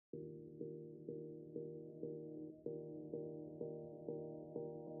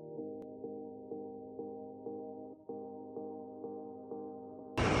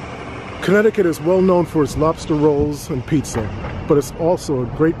Connecticut is well known for its lobster rolls and pizza, but it's also a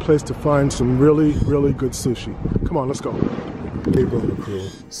great place to find some really, really good sushi. Come on, let's go. Hey, Роман crew,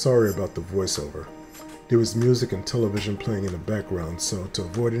 sorry about the voiceover. There was music and television playing in the background, so to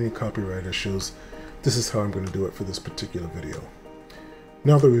avoid any copyright issues, this is how I'm going to do it for this particular video.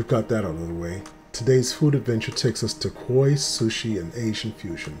 Now that we've got that out of the way, today's food adventure takes us to Koi Sushi and Asian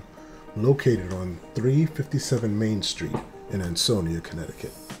Fusion, located on 357 Main Street in Ansonia,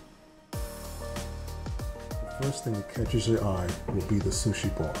 Connecticut. The first thing that catches your eye will be the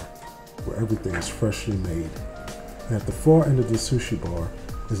sushi bar, where everything is freshly made. And at the far end of the sushi bar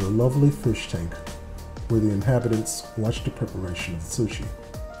is a lovely fish tank where the inhabitants watch the preparation of the sushi.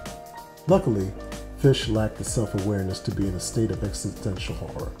 Luckily, fish lack the self-awareness to be in a state of existential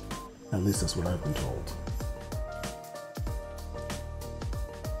horror. At least that's what I've been told.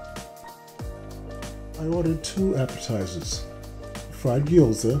 I ordered 2 appetizers, fried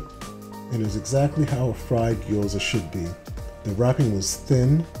gyoza, and it's exactly how a fried gyoza should be. The wrapping was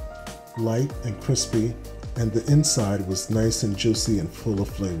thin, light, and crispy, and the inside was nice and juicy and full of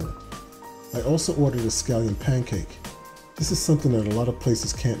flavor. I also ordered a scallion pancake. This is something that a lot of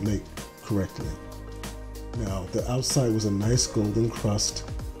places can't make correctly. Now, the outside was a nice golden crust,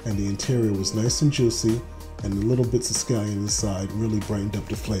 and the interior was nice and juicy, and the little bits of scallion inside really brightened up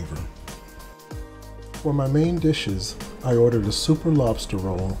the flavor. For my main dishes, I ordered a super lobster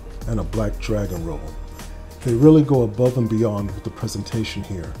roll and a black dragon roll. They really go above and beyond with the presentation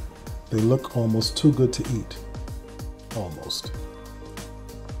here. They look almost too good to eat. Almost.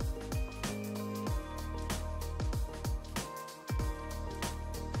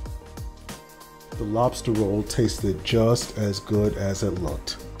 The lobster roll tasted just as good as it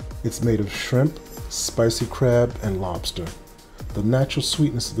looked. It's made of shrimp, spicy crab, and lobster. The natural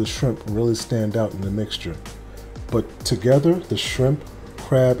sweetness of the shrimp really stand out in the mixture. But together, the shrimp,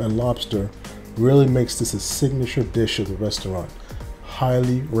 crab, and lobster really makes this a signature dish of the restaurant.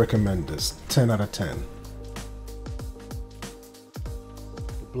 Highly recommend this. 10 out of 10.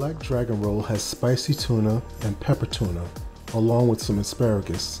 The black dragon roll has spicy tuna and pepper tuna, along with some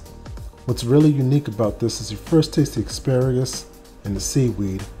asparagus. What's really unique about this is you first taste the asparagus and the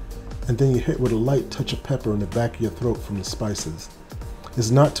seaweed, and then you hit with a light touch of pepper in the back of your throat from the spices.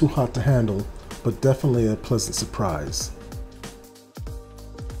 It's not too hot to handle, but definitely a pleasant surprise.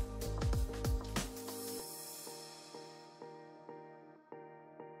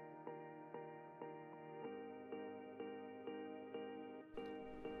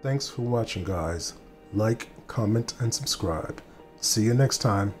 Thanks for watching, guys. Like, comment, and subscribe. See you next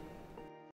time.